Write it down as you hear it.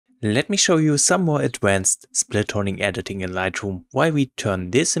Let me show you some more advanced split toning editing in Lightroom while we turn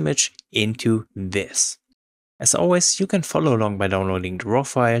this image into this. As always, you can follow along by downloading the raw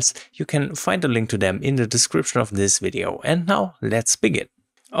files. You can find a link to them in the description of this video. And now let's begin.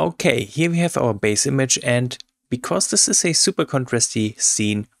 Okay, here we have our base image, and because this is a super contrasty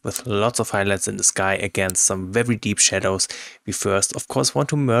scene with lots of highlights in the sky against some very deep shadows, we first of course want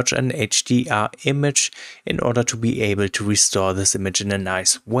to merge an HDR image in order to be able to restore this image in a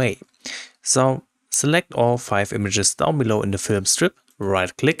nice way. So select all 5 images down below in the film strip,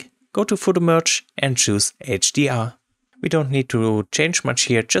 right click, go to photo merge and choose HDR. We don't need to change much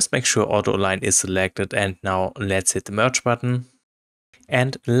here, just make sure auto align is selected, and now let's hit the merge button.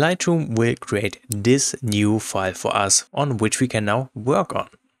 And Lightroom will create this new file for us on which we can now work on.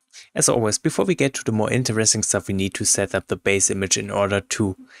 As always, before we get to the more interesting stuff, we need to set up the base image in order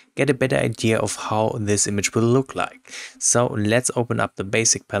to get a better idea of how this image will look like. So let's open up the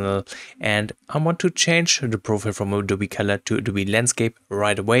basic panel, and I want to change the profile from Adobe Color to Adobe Landscape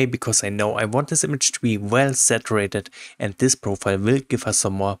right away because I know I want this image to be well saturated, and this profile will give us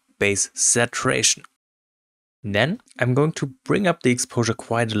some more base saturation. Then I'm going to bring up the exposure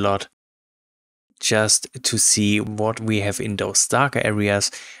quite a lot just to see what we have in those darker areas.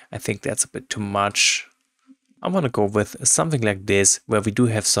 I think that's a bit too much. I want to go with something like this, where we do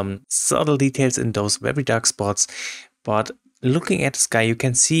have some subtle details in those very dark spots, but looking at the sky you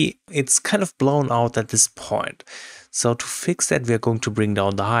can see it's kind of blown out at this point. So to fix that, we are going to bring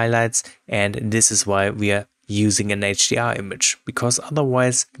down the highlights, and this is why we are using an HDR image, because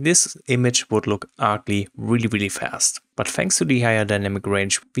otherwise this image would look ugly really fast. But thanks to the higher dynamic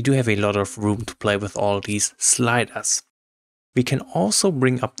range, we do have a lot of room to play with all these sliders. We can also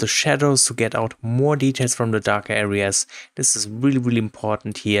bring up the shadows to get out more details from the darker areas. This is really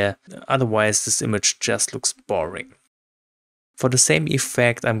important here, otherwise this image just looks boring. For the same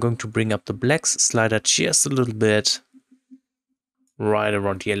effect, I'm going to bring up the blacks slider just a little bit. Right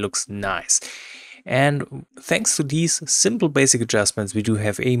around here looks nice. And thanks to these simple basic adjustments, we do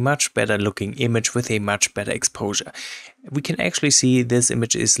have a much better looking image with a much better exposure. We can actually see this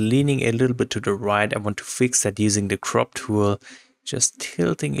image is leaning a little bit to the right. I want to fix that using the crop tool, just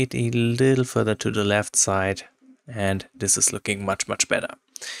tilting it a little further to the left side, and this is looking much better.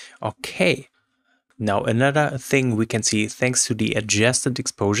 Okay. Now another thing we can see thanks to the adjusted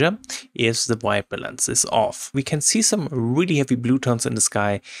exposure is the white balance is off. We can see some really heavy blue tones in the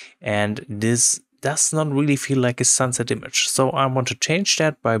sky, and this does not really feel like a sunset image. So I want to change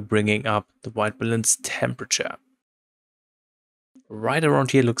that by bringing up the white balance temperature. Right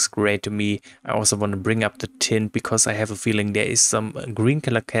around here looks great to me. I also want to bring up the tint because I have a feeling there is some green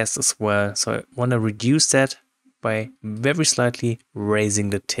color cast as well. So I want to reduce that by very slightly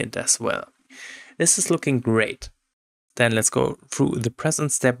raising the tint as well. This is looking great. Then let's go through the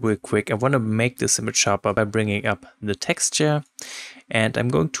present step real quick. I want to make this image sharper by bringing up the texture, and I'm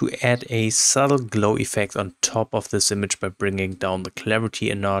going to add a subtle glow effect on top of this image by bringing down the clarity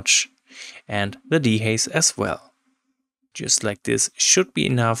a notch and the dehaze as well. Just like this should be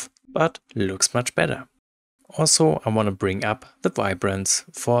enough, but looks much better. Also, I want to bring up the vibrance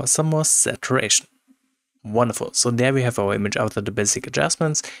for some more saturation. Wonderful, so there we have our image after the basic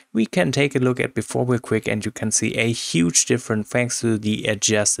adjustments. We can take a look at before real quick, and you can see a huge difference thanks to the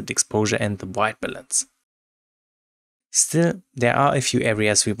adjusted exposure and the white balance. Still, there are a few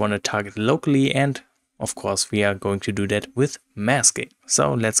areas we want to target locally, and of course we are going to do that with masking.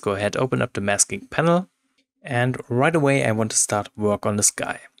 So let's go ahead, open up the masking panel, and right away I want to start work on the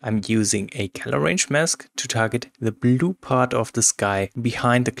sky. I'm using a color range mask to target the blue part of the sky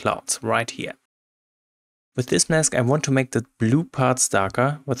behind the clouds right here. With this mask I want to make the blue parts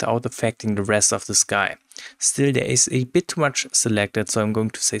darker without affecting the rest of the sky. Still, there is a bit too much selected, so I'm going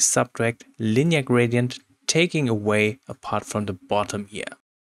to say subtract linear gradient, taking away a part from the bottom here.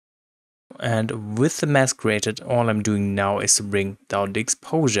 And with the mask created, all I'm doing now is to bring down the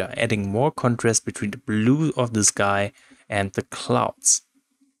exposure, adding more contrast between the blue of the sky and the clouds.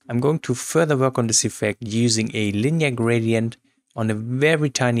 I'm going to further work on this effect using a linear gradient on a very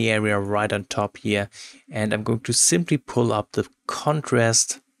tiny area right on top here, and I'm going to simply pull up the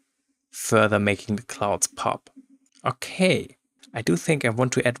contrast, further making the clouds pop. Okay, I do think I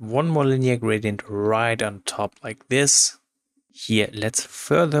want to add one more linear gradient right on top like this. Here, let's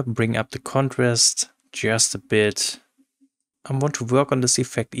further bring up the contrast just a bit. I want to work on this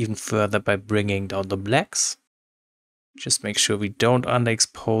effect even further by bringing down the blacks. Just make sure we don't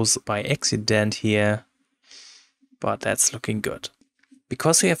underexpose by accident here. But that's looking good.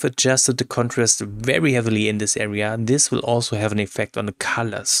 Because we have adjusted the contrast very heavily in this area, this will also have an effect on the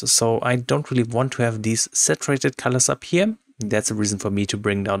colors. So I don't really want to have these saturated colors up here. That's the reason for me to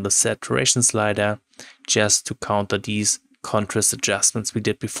bring down the saturation slider, just to counter these contrast adjustments we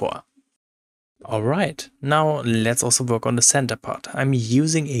did before. Alright, now let's also work on the center part. I'm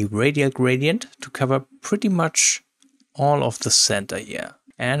using a radial gradient to cover pretty much all of the center here.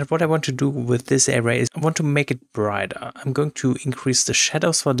 And what I want to do with this area is I want to make it brighter. I'm going to increase the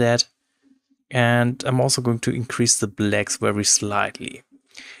shadows for that. And I'm also going to increase the blacks very slightly.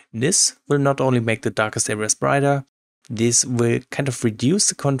 This will not only make the darkest areas brighter, this will kind of reduce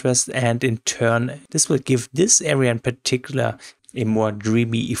the contrast, and in turn this will give this area in particular a more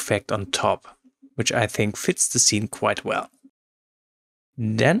dreamy effect on top, which I think fits the scene quite well.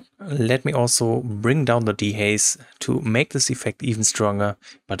 Then let me also bring down the dehaze to make this effect even stronger,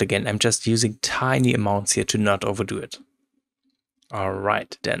 but again I'm just using tiny amounts here to not overdo it.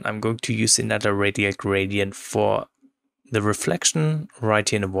 Alright, then I'm going to use another radial gradient for the reflection right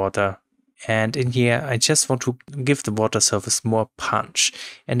here in the water. And in here I just want to give the water surface more punch,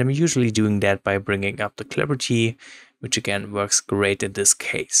 and I'm usually doing that by bringing up the clarity, which again works great in this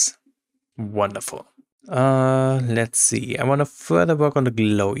case. Wonderful. Let's see, I want to further work on the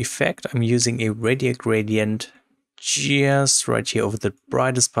glow effect. I'm using a radial gradient just right here over the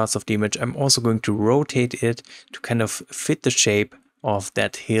brightest parts of the image. I'm also going to rotate it to kind of fit the shape of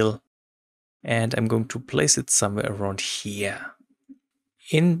that hill, and I'm going to place it somewhere around here.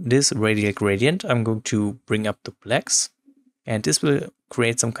 In this radial gradient I'm going to bring up the blacks, and this will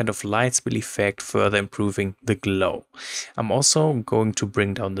create some kind of light spill effect, further improving the glow. I'm also going to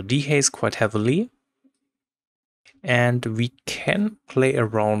bring down the dehaze quite heavily, and we can play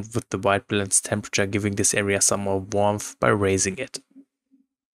around with the white balance temperature, giving this area some more warmth by raising it.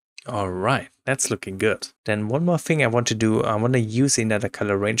 Alright, that's looking good. Then one more thing I want to do, I want to use another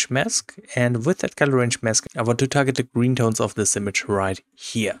color range mask, and with that color range mask I want to target the green tones of this image right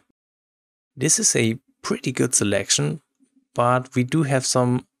here. This is a pretty good selection, but we do have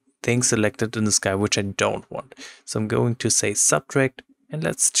some things selected in the sky which I don't want. So I'm going to say subtract, and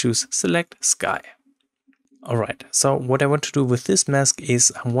let's choose select sky. Alright, so what I want to do with this mask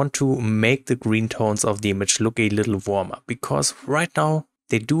is I want to make the green tones of the image look a little warmer, because right now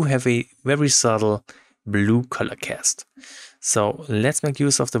they do have a very subtle blue color cast. So let's make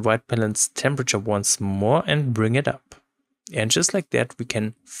use of the white balance temperature once more and bring it up. And just like that we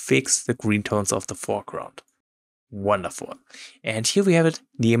can fix the green tones of the foreground. Wonderful. And here we have it,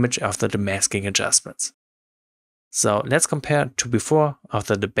 the image after the masking adjustments. So let's compare to before,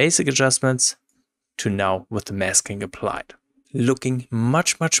 after the basic adjustments, to now with the masking applied. Looking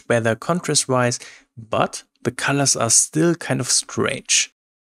much better contrast wise, but the colors are still kind of strange.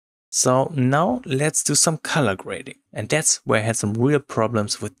 So now let's do some color grading, and that's where I had some real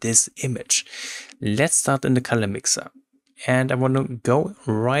problems with this image. Let's start in the color mixer, and I want to go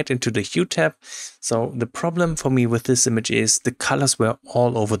right into the hue tab. So the problem for me with this image is the colors were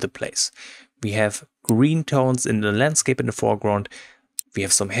all over the place. We have green tones in the landscape in the foreground, we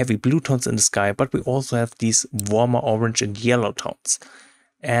have some heavy blue tones in the sky, but we also have these warmer orange and yellow tones.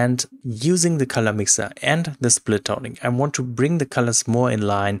 And using the color mixer and the split toning, I want to bring the colors more in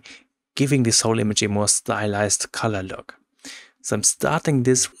line, giving this whole image a more stylized color look. So I'm starting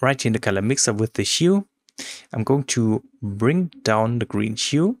this right here in the color mixer with the hue. I'm going to bring down the green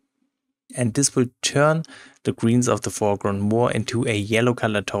hue, and this will turn the greens of the foreground more into a yellow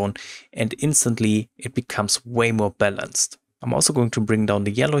color tone, and instantly it becomes way more balanced. I'm also going to bring down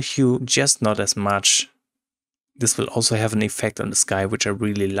the yellow hue, just not as much. This will also have an effect on the sky, which I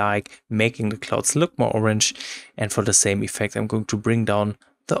really like, making the clouds look more orange. And for the same effect, I'm going to bring down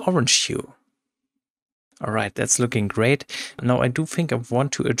the orange hue. Alright, that's looking great. Now I do think I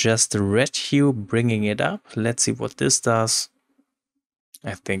want to adjust the red hue, bringing it up. Let's see what this does.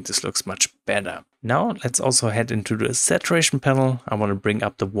 I think this looks much better. Now let's also head into the saturation panel. I want to bring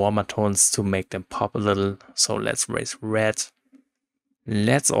up the warmer tones to make them pop a little. So let's raise red.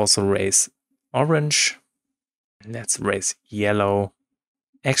 Let's also raise orange. Let's raise yellow.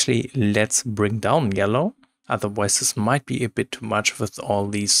 Actually, let's bring down yellow. Otherwise this might be a bit too much with all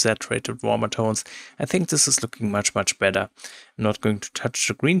these saturated warmer tones. I think this is looking much better. I'm not going to touch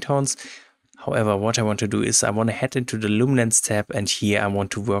the green tones. However, what I want to do is I want to head into the luminance tab, and here I want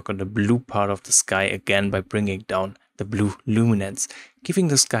to work on the blue part of the sky again by bringing down the blue luminance, giving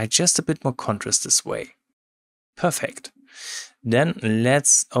the sky just a bit more contrast this way. Perfect. Then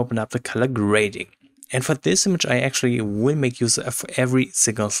let's open up the color grading. And for this image I actually will make use of every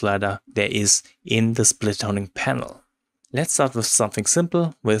single slider there is in the split toning panel. Let's start with something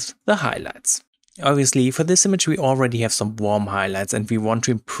simple, with the highlights. Obviously for this image we already have some warm highlights and we want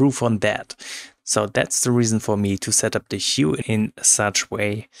to improve on that. So that's the reason for me to set up the hue in such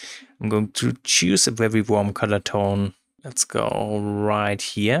way. I'm going to choose a very warm color tone, Let's go right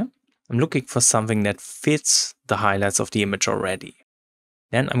here. I'm looking for something that fits the highlights of the image already.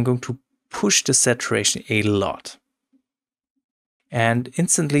 Then I'm going to push the saturation a lot. And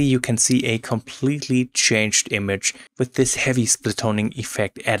instantly you can see a completely changed image with this heavy split toning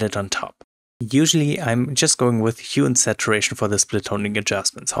effect added on top. Usually I'm just going with hue and saturation for the split toning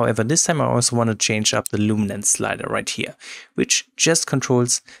adjustments. However, this time I also want to change up the luminance slider right here, which just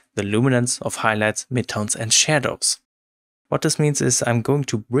controls the luminance of highlights, midtones and shadows. What this means is I'm going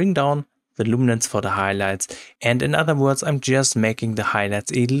to bring down the luminance for the highlights, and in other words, I'm just making the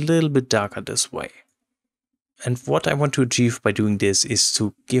highlights a little bit darker this way. And what I want to achieve by doing this is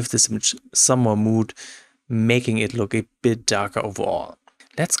to give this image some more mood, making it look a bit darker overall.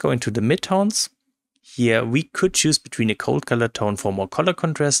 Let's go into the midtones. Here we could choose between a cold color tone for more color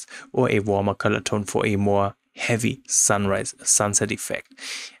contrast or a warmer color tone for a more heavy sunset effect.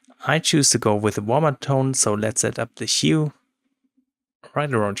 I choose to go with a warmer tone, so let's set up the hue.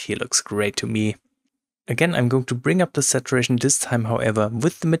 Right around here looks great to me. Again, I'm going to bring up the saturation this time, however,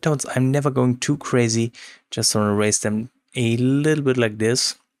 with the midtones I'm never going too crazy, just want to raise them a little bit like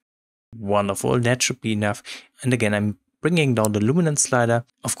this. Wonderful, that should be enough. And again, I'm bringing down the luminance slider.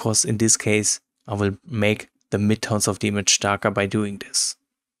 Of course, in this case, I will make the midtones of the image darker by doing this.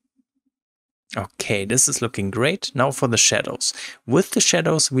 Okay, this is looking great. Now for the shadows. With the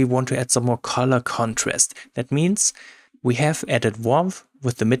shadows, we want to add some more color contrast. That means we have added warmth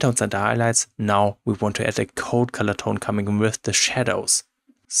with the midtones and the highlights. Now we want to add a cold color tone coming with the shadows.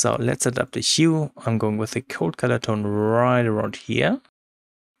 So let's set up the hue. I'm going with a cold color tone right around here.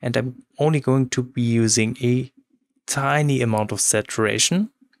 And I'm only going to be using a tiny amount of saturation.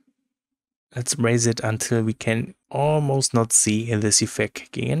 Let's raise it until we can almost not see this effect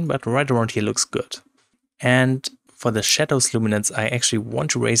kicking in, but right around here looks good. And for the shadows luminance, I actually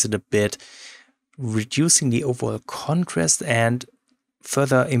want to raise it a bit, reducing the overall contrast and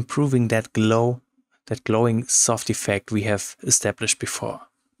further improving that glow, that glowing soft effect we have established before.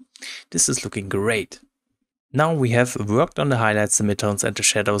 This is looking great. Now we have worked on the highlights, the midtones and the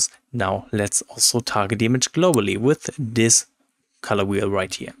shadows. Now let's also target the image globally with this color wheel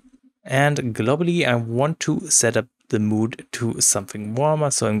right here. And globally I want to set up the mood to something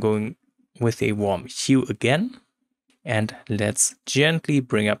warmer, so I'm going with a warm hue again. And let's gently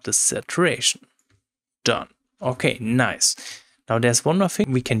bring up the saturation. Done. Okay, nice. Now there's one more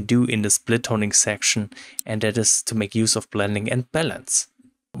thing we can do in the split toning section, and that is to make use of blending and balance.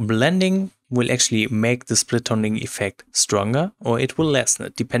 Blending will actually make the split toning effect stronger, or it will lessen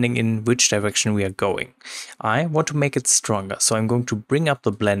it, depending in which direction we are going. I want to make it stronger, so I'm going to bring up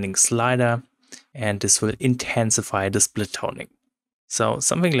the blending slider, and this will intensify the split toning. So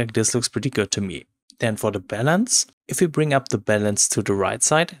something like this looks pretty good to me. Then for the balance, if we bring up the balance to the right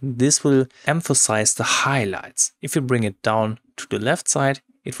side, this will emphasize the highlights. If we bring it down to the left side,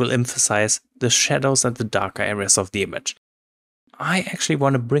 it will emphasize the shadows and the darker areas of the image. I actually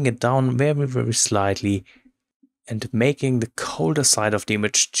want to bring it down very, very slightly and making the colder side of the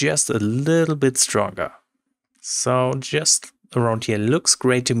image just a little bit stronger. So just around here looks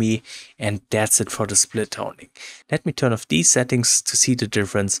great to me, and that's it for the split toning. Let me turn off these settings to see the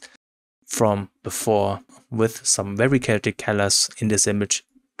difference from before with some very chaotic colors in this image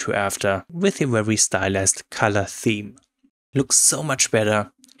to after with a very stylized color theme. Looks so much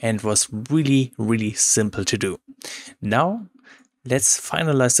better and was really, really simple to do. Now let's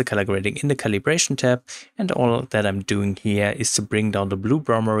finalize the color grading in the calibration tab, and all that I'm doing here is to bring down the blue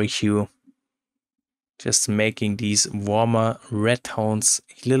primary hue, just making these warmer red tones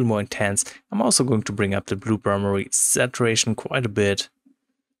a little more intense. I'm also going to bring up the blue primary saturation quite a bit.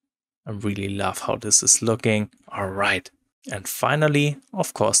 I really love how this is looking. All right. And finally,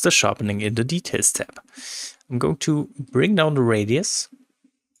 of course, the sharpening in the details tab. I'm going to bring down the radius.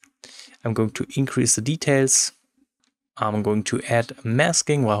 I'm going to increase the details. I'm going to add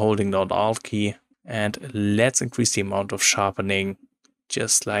masking while holding down the Alt key. And let's increase the amount of sharpening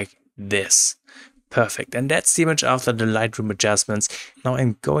just like this. Perfect. And that's the image after the Lightroom adjustments. Now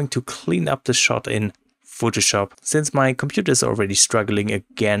I'm going to clean up the shot in Photoshop. Since my computer is already struggling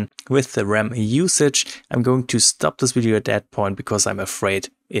again with the RAM usage, I'm going to stop this video at that point because I'm afraid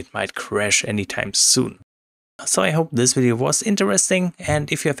it might crash anytime soon. So I hope this video was interesting,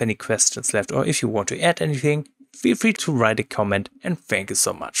 and if you have any questions left or if you want to add anything, feel free to write a comment, and thank you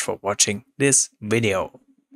so much for watching this video.